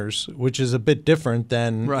centers, which is a bit different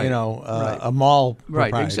than a mall.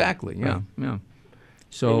 Right, exactly. Yeah, yeah.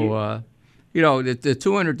 So the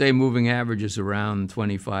 200-day moving average is around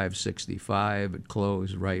 25.65. It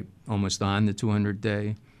closed right almost on the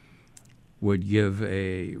 200-day. Would give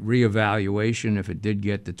a reevaluation if it did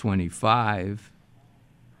get to 25,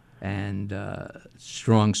 and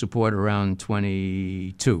strong support around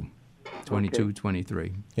 22.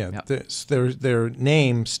 23. Yeah, yep. Their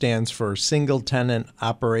name stands for Single Tenant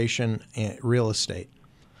Operation Real Estate,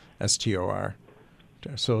 STOR.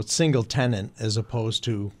 So it's single tenant as opposed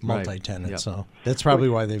to multi-tenant. Yep. So that's probably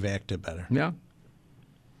why they've acted better. Yeah.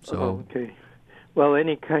 So okay. Well,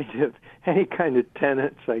 any kind of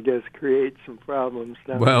tenants, I guess, create some problems.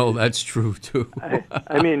 Well, that's true too.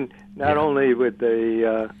 I mean, not only with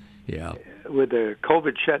the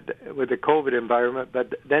COVID environment,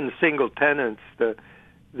 but then single tenants, the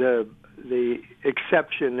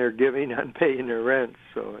exception they're giving on paying their rent.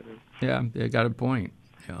 So yeah, they got a point.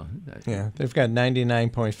 Yeah, they've got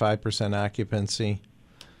 99.5% occupancy,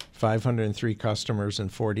 503 customers in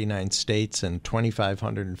 49 states, and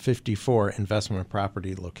 2,554 investment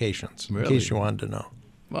property locations. Really? In case you wanted to know.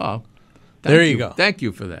 Well, there you go. Thank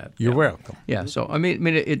you for that. You're welcome. Yeah. So I mean,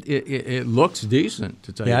 it looks decent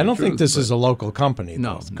to tell you. Yeah, I don't the think truth, this but- is a local company,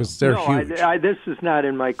 No, because they're huge. this is not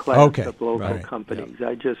in my class Okay, of local right. companies.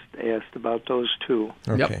 I just asked about those two.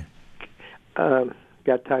 Okay.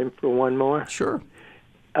 Got time for one more? Sure.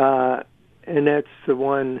 And that's the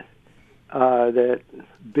one that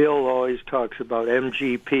Bill always talks about,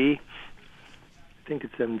 MGP. I think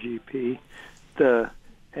it's MGP, the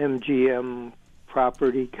MGM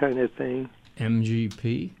property kind of thing.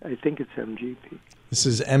 MGP. I think it's MGP. This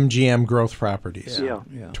is MGM Growth Properties. Yeah.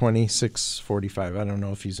 2645. I don't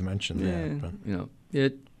know if he's mentioned that. But.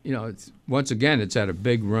 It's once again, it's had a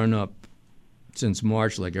big run up since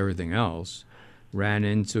March, like everything else. Ran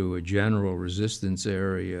into a general resistance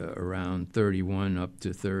area around 31 up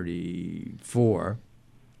to 34,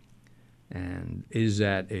 and is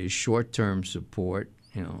at a short-term support.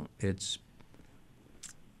 It's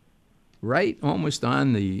right almost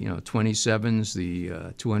on the 27s, the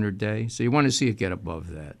 200-day. So you want to see it get above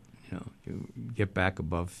that. You get back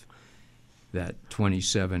above that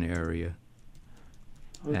 27 area,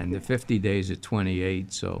 and the 50 days at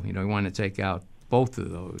 28. So you want to take out both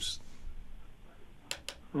of those.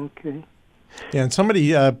 Okay. Yeah, and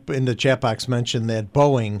somebody in the chat box mentioned that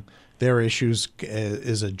Boeing, their issues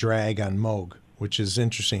is a drag on Moog, which is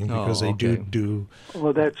interesting because they do.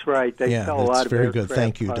 Well, that's right. They sell a lot that's of very good. aircraft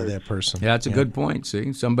Thank you parts. to that person. Yeah, that's a good point.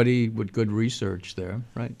 See, somebody with good research there,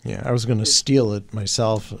 right? Yeah, I was going to steal it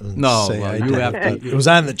myself and No, say well, I you did have it, to- but it was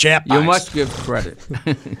on the chat box. You must give credit.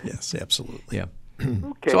 Yes, absolutely. Yeah.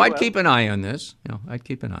 Okay, So I'd keep an eye on this. I'd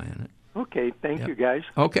keep an eye on it. Okay, thank you, guys.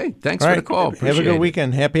 Okay, thanks All for right. the call. Have a Appreciate good it.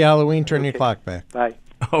 weekend. Happy Halloween. Turn your clock back. Bye.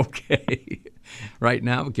 Okay. Right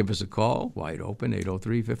now, give us a call, wide open,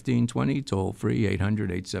 803-1520, toll free,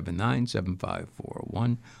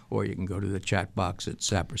 800-879-7541, or you can go to the chat box at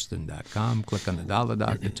saperston.com, click on the Dollar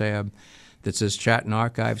Doctor tab that says Chat and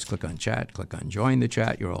Archives, click on Chat, click on Join the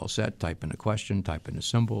Chat, you're all set, type in a question, type in a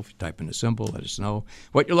symbol. If you type in a symbol, let us know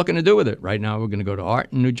what you're looking to do with it. Right now, we're going to go to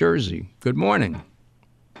Art in New Jersey. Good morning.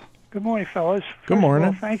 Good morning, fellas. Good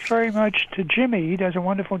morning. First of all, thanks very much to Jimmy. He does a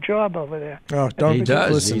wonderful job over there. Oh, don't He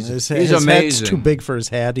does. listen. He's his amazing. head's too big for his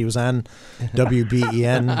hat. He was on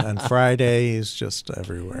WBEN on Friday. He's just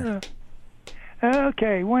everywhere.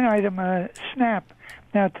 Okay, one item, Snap.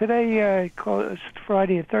 Now, today, closed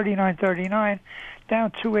Friday at $39.39,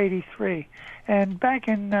 down $2.83. And back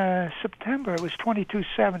in September, it was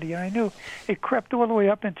 $22.70. And I knew it crept all the way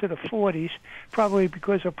up into the 40s, probably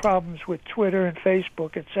because of problems with Twitter and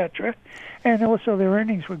Facebook, etc. And also their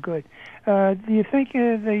earnings were good. Do you think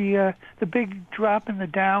the big drop in the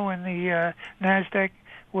Dow and the NASDAQ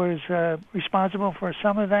was responsible for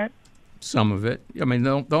some of that? Some of it. I mean,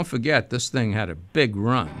 don't forget, this thing had a big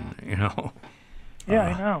run, Yeah,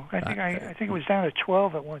 I know. I think it was down to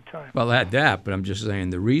 12 at one time. Well, at that, but I'm just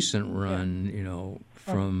saying the recent run,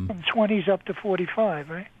 from 20s up to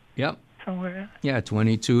 45, right? Yep. Somewhere there. Yeah,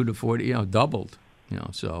 22 to 40, doubled.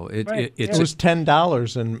 So it Right, it's It was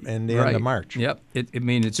 $10 in the right. end of March. Yep. It's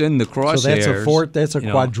in the crosshairs. So that's a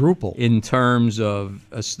quadruple. In terms of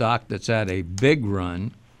a stock that's had a big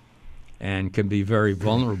run and can be very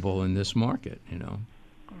vulnerable in this market,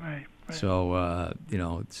 Right. So,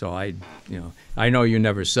 so I know you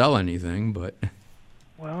never sell anything, but.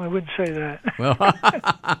 Well, I wouldn't say that. Well,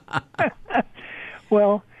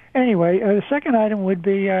 Well, anyway, the second item would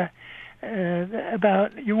be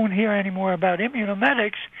about, you won't hear any more about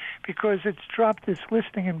Immunomedics because it's dropped its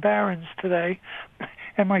listing in Barron's today,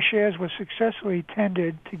 and my shares were successfully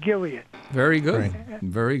tendered to Gilead. very good. Right.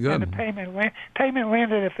 Very good. And the payment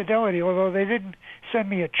landed at Fidelity, although they didn't send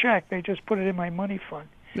me a check. They just put it in my money fund,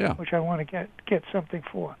 Yeah. which I want to get something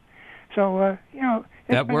for. So,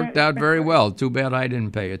 That worked out very well. Too bad I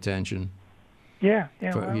didn't pay attention. Yeah.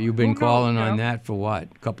 Well, You've been who knows, calling on that for what?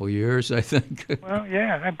 A couple of years, I think. Well,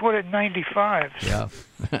 yeah, I bought it in '95. Yeah.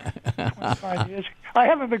 25 years. I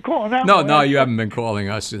haven't been calling that. No, you haven't been calling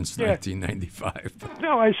us since Yeah. 1995.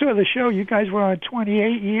 No, I saw the show. You guys were on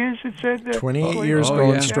 28 years. It said 28 years Oh,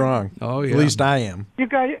 going yeah. strong. Oh, yeah. At least I am.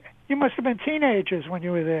 You must have been teenagers when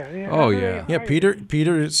you were there. Yeah, Oh, yeah. Yeah,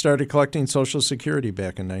 Peter started collecting Social Security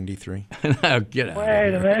back in '93. Now, get out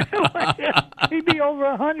Wait of a here. minute. He'd be over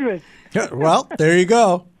 100. Well, there you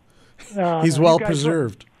go. No, He's no, well you guys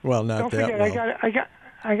preserved. Well, not Don't that forget, well.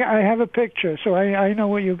 I have a picture, so I know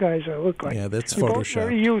what you guys look like. Yeah, that's You're both Photoshop.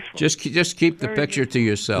 very useful. Just keep the picture to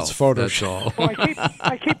yourself. It's Photoshop. That's all. Well,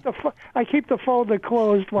 I keep the folder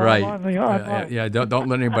closed while Right. I'm on the online. Yeah, don't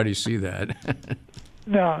let anybody see that.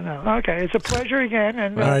 No. Okay, it's a pleasure again,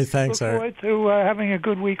 and All right, thanks, look Art. forward to having a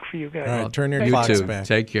good week for you guys. All right, turn your You clocks too. back.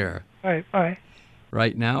 Take care. All right, bye.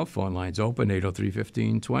 Right now, phone lines open,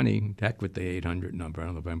 803-1520. Heck with the 800 number. I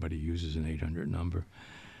don't know if anybody uses an 800 number.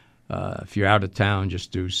 If you're out of town,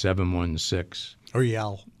 just do 716. Or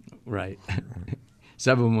yell. Right.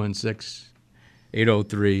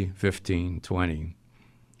 716-803-1520.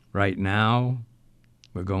 Right now,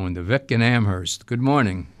 we're going to Vic in Amherst. Good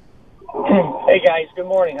morning. Hey, guys. Good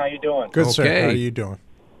morning. How you doing? Good, sir. Okay. How are you doing?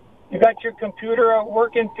 You got your computer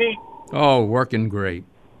working, Pete? Oh, working great.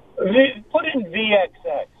 Put in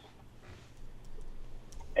VXX.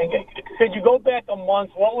 And could you go back a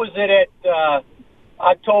month? What was it at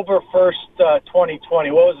October 1st,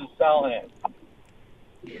 2020? What was it selling at?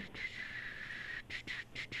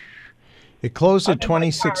 It closed at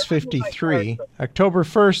 26.53. October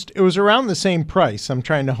 1st, it was around the same price. I'm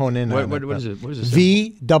trying to hone in on What it. is it? What is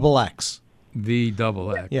it? VXX.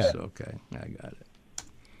 VXX. Yeah. Okay, I got it.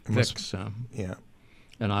 VIX, huh? Yeah.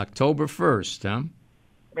 And October 1st, huh?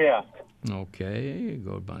 Yeah. Okay,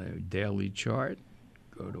 go by a daily chart.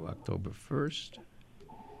 Go to October 1st.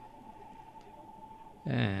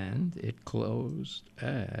 And it closed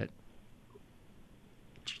at...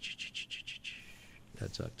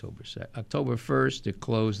 That's October 2nd. October 1st, it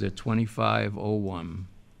closed at 25.01.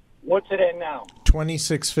 What's it at now?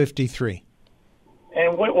 26.53.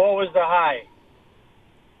 And what was the high?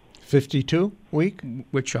 52 week?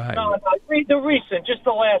 Which high? No, the recent, just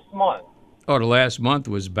the last month. Oh, the last month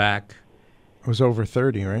was back. It was over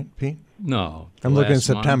 30, right, Pete? No. I'm looking at last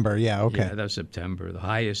month- September. Yeah, okay. Yeah, that's September. The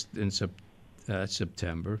highest in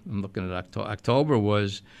September. I'm looking at October. October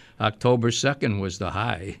 2nd was the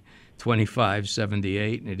high,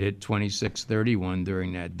 25.78, and it hit 26.31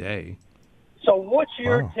 during that day. So what's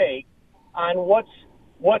your take on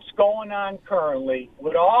what's going on currently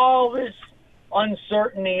with all this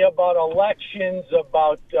uncertainty about elections,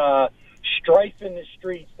 about strife in the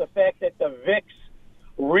streets, the fact that the VIX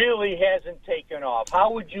really hasn't taken off?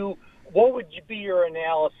 What would be your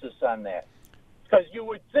analysis on that? Because you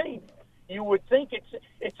would think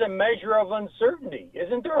it's a measure of uncertainty.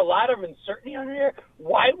 Isn't there a lot of uncertainty on there?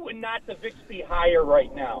 Why would not the VIX be higher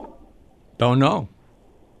right now? Don't know.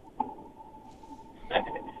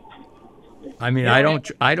 I mean, I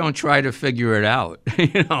don't try to figure it out,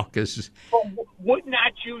 because would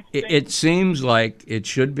not you think it seems like it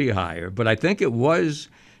should be higher. But I think it was,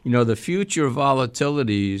 the future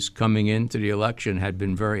volatilities coming into the election had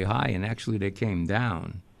been very high, and actually they came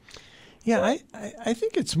down. Yeah, I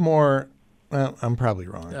think it's more. Well, I'm probably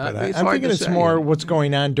wrong, but I'm hard thinking to it's say. more what's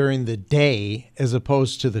going on during the day as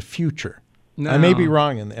opposed to the future. No, I may be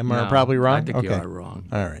wrong. Am I probably wrong? I think okay. you are wrong.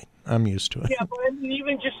 All right, I'm used to it. Yeah, but I mean,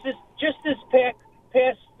 even just this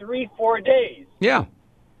past 3-4 days. Yeah,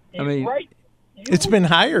 I mean, right? It's been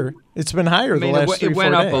higher. It's been higher the last 3-4 days. It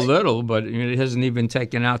went up a little, but it hasn't even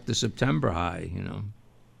taken out the September high.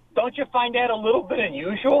 Don't you find that a little bit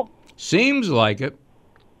unusual? Seems like it.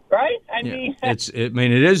 Right? I Yeah. mean,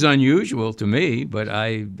 it is unusual to me, but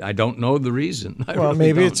I don't know the reason. I Well, really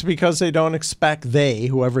maybe don't. it's because they don't expect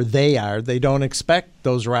whoever they are, they don't expect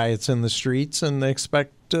those riots in the streets, and they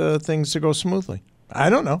expect things to go smoothly. I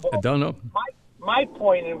don't know. I don't know. my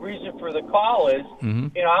point and reason for the call is, Mm-hmm.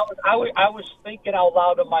 I was thinking out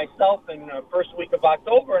loud to myself in the first week of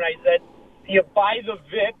October, and I said, you buy the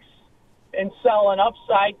VIX and sell an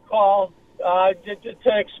upside call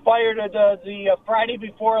to expire to the Friday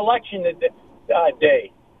before election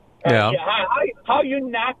day. Yeah. How you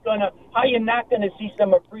not gonna see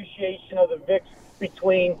some appreciation of the VIX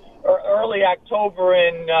between early October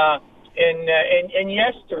and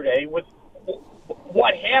yesterday? With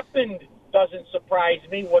what happened doesn't surprise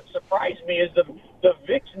me. What surprised me is the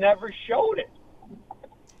VIX never showed it.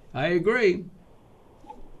 I agree.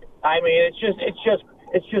 I mean,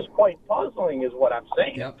 it's just quite puzzling, is what I'm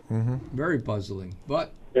saying. Yep. Mm-hmm. Very puzzling,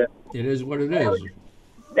 but Yeah. it is what it is.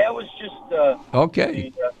 That was just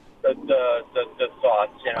Okay. the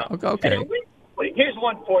thoughts, Okay. And here's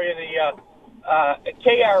one for you: the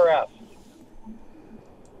KRF.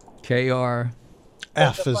 KR.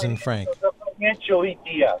 F is in Frank. The financial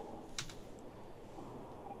ETF.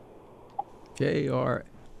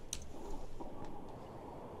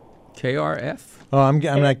 KRF. Oh, I'm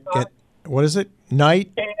not get. What is it?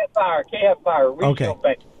 Night. KFR. Regional Okay.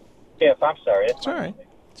 Bank. KF. I'm sorry. It's all right.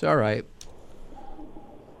 It's all right.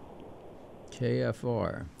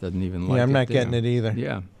 KFR doesn't even like. Yeah, I'm it not there. getting it either.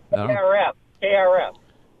 Yeah. KRF.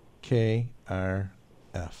 KRF.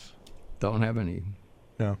 Don't have any.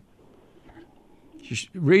 No.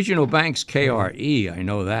 Regional banks, KRE, I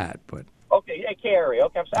know that, but. Okay, yeah, KRE.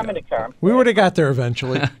 Okay, I'm in the car. We would have got there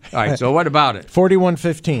eventually. All right, so what about it?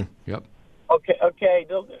 4115. Yep. Okay.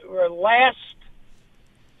 The last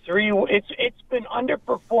three, it's been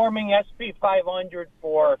underperforming SP 500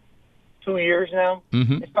 for 2 years now.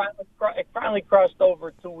 Mm-hmm. It finally crossed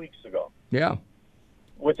over 2 weeks ago. Yeah.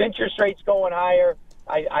 With interest rates going higher,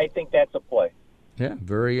 I think that's a play. Yeah,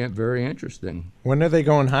 very, very interesting. When are they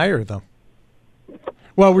going higher, though?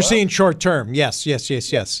 Well, we're seeing short term. Yes. Yeah,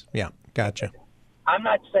 gotcha. I'm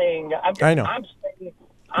not saying. I know. I'm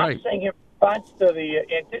saying in response to the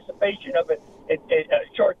anticipation of it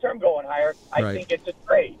short term going higher, I think it's a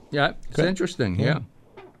trade. Yeah, it's interesting. Yeah.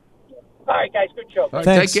 All right, guys. Good show. Right,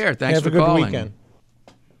 take care. Thanks Have for a good calling. weekend.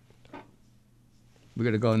 We're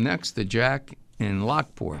going to go next to Jack in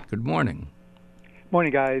Lockport. Good morning.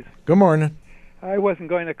 Morning, guys. Good morning. I wasn't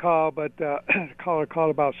going to call, but a caller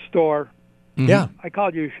called about Store. Mm-hmm. Yeah. I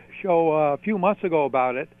called your show a few months ago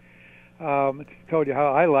about it. Told you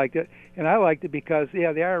how I liked it. And I liked it because, they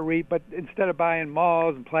are a REIT, but instead of buying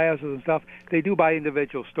malls and plazas and stuff, they do buy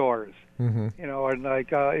individual stores. Mm-hmm. And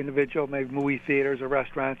like individual maybe movie theaters or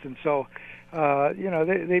restaurants. And so,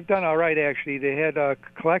 they've done all right, actually. They had a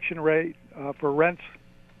collection rate for rents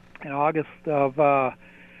in August of about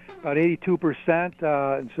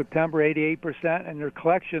 82%, in September 88%, and their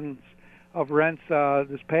collections of rents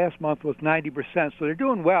this past month was 90%. So they're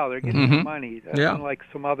doing well. They're getting some money, unlike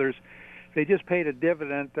some others. They just paid a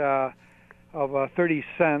dividend of 30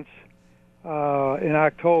 cents in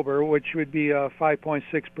October, which would be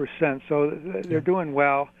 5.6%. So they're doing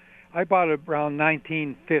well. I bought it around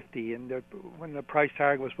 $19.50, and when the price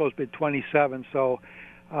target was supposed to be 27. So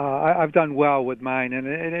I've done well with mine, and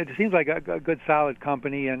it seems like a good, solid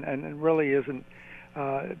company, and really isn't.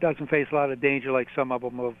 Doesn't face a lot of danger like some of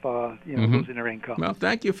them of losing their income. Well,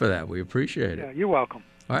 thank you for that. We appreciate it. Yeah, you're welcome.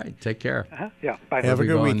 All right, take care. Yeah, bye. Have a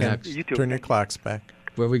good weekend. Next? You too. Turn your clocks back.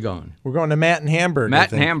 Where are we going? We're going to Matt in Hamburg.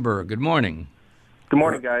 Matt in Hamburg. Good morning. Good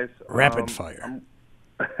morning, guys. Rapid fire.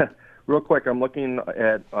 Real quick, I'm looking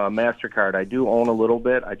at MasterCard. I do own a little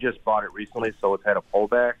bit. I just bought it recently, so it's had a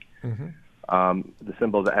pullback. Mm-hmm. The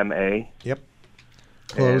symbol is MA. Yep.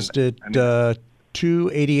 Closed at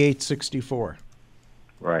 288.64.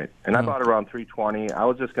 Right. And I bought it around 320. I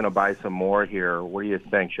was just going to buy some more here. What do you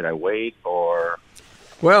think? Should I wait or?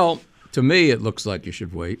 Well, to me, it looks like you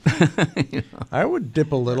should wait. I would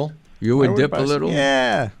dip a little. You would dip a little?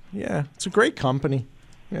 Yeah. It's a great company.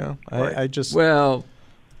 I just. Well,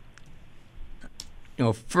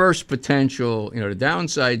 first potential, the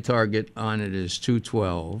downside target on it is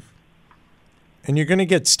 212. And you're going to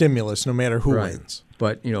get stimulus no matter who wins.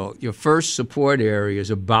 But, your first support area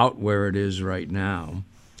is about where it is right now.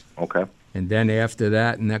 Okay. And then after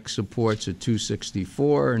that, next support's at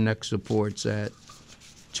 264, and next support's at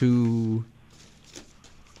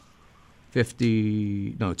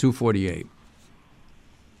 248.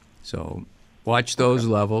 So watch those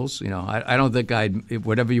levels. I don't think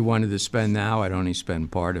whatever you wanted to spend now, I'd only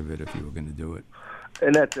spend part of it if you were going to do it.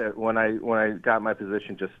 And that's it. When I got my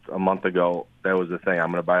position just a month ago, that was the thing.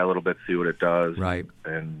 I'm going to buy a little bit, see what it does. Right.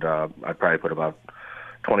 And I'd probably put about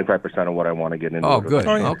 25% of what I want to get into. Oh, good.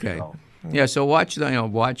 So. Okay. Yeah. So watch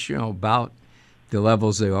about the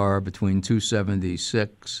levels they are between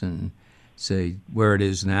 276 and say where it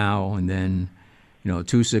is now, and then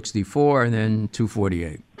 264 and then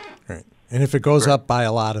 248. Right. And if it goes up, buy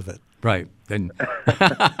a lot of it. Right. Then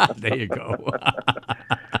there you go.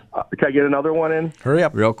 Can I get another one in? Hurry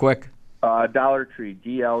up. Real quick. Dollar Tree,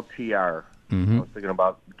 DLTR. Mm-hmm. I was thinking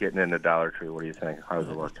about getting into Dollar Tree. What do you think? How does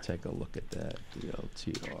it look? Take a look at that,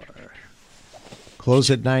 DLTR.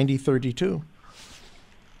 Close at 90.32.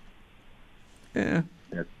 Yeah.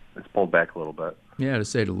 It's pulled back a little bit. Yeah, to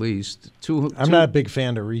say the least. I'm not a big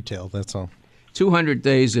fan of retail, that's all. 200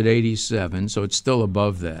 days at 87, so it's still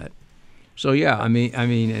above that. So, yeah, I mean,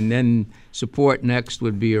 and then support next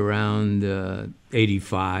would be around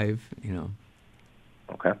 85,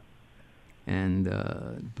 Okay.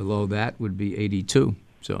 And below that would be 82.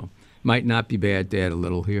 So might not be bad to add a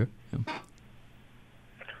little here.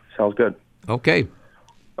 Sounds good. Okay.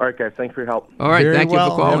 All right, guys. Thanks for your help. All right. Very thank well.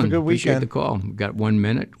 you for calling. Have a good Appreciate weekend. the call. We've got 1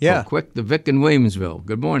 minute. Yeah. Go quick. The Vic in Williamsville.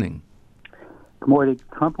 Good morning. Good morning.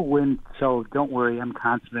 Trump will win, so don't worry. I'm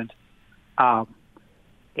confident.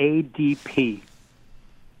 ADP.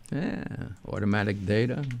 Yeah. Automatic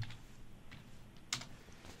data.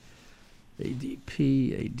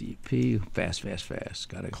 ADP, fast.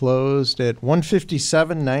 Got it. Closed at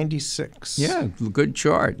 157.96. Yeah, good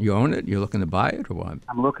chart. You own it? You're looking to buy it or what?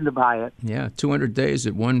 I'm looking to buy it. Yeah, 200 days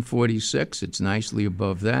at 146. It's nicely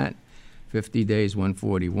above that. 50 days,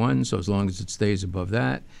 141. So as long as it stays above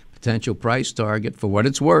that, potential price target for what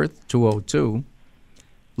it's worth, 202.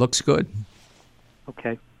 Looks good.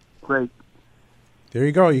 Okay, great. There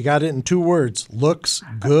you go. You got it in 2 words. Looks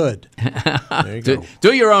good. There you go.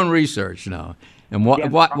 Do your own research now. And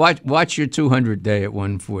watch your 200-day at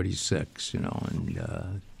 146,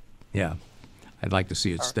 and I'd like to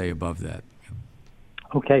see it stay above that.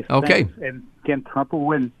 Okay. Okay. Thanks. And again, Trump will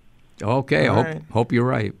win. Okay, hope you're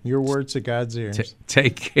right. Your words to God's ears.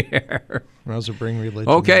 Take care. Those will bring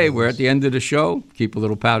religion. Okay, we're at the end of the show. Keep a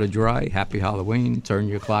little powder dry. Happy Halloween. Turn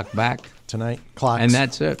your clock back. Tonight, clocks. And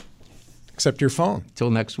that's it. Except your phone. Till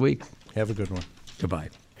next week. Have a good one. Goodbye.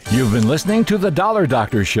 You've been listening to The Dollar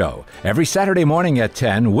Doctor Show. Every Saturday morning at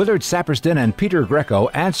 10, Willard Saperston and Peter Greco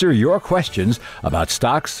answer your questions about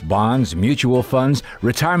stocks, bonds, mutual funds,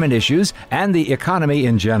 retirement issues, and the economy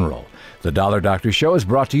in general. The Dollar Doctor Show is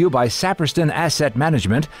brought to you by Saperston Asset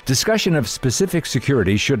Management. Discussion of specific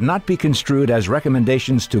securities should not be construed as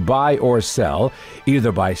recommendations to buy or sell,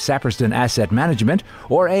 either by Saperston Asset Management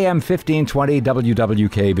or AM 1520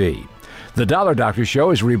 WWKB. The Dollar Doctor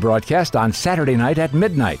Show is rebroadcast on Saturday night at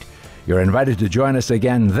midnight. You're invited to join us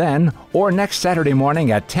again then or next Saturday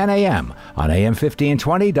morning at 10 a.m. on AM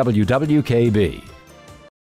 1520 WWKB.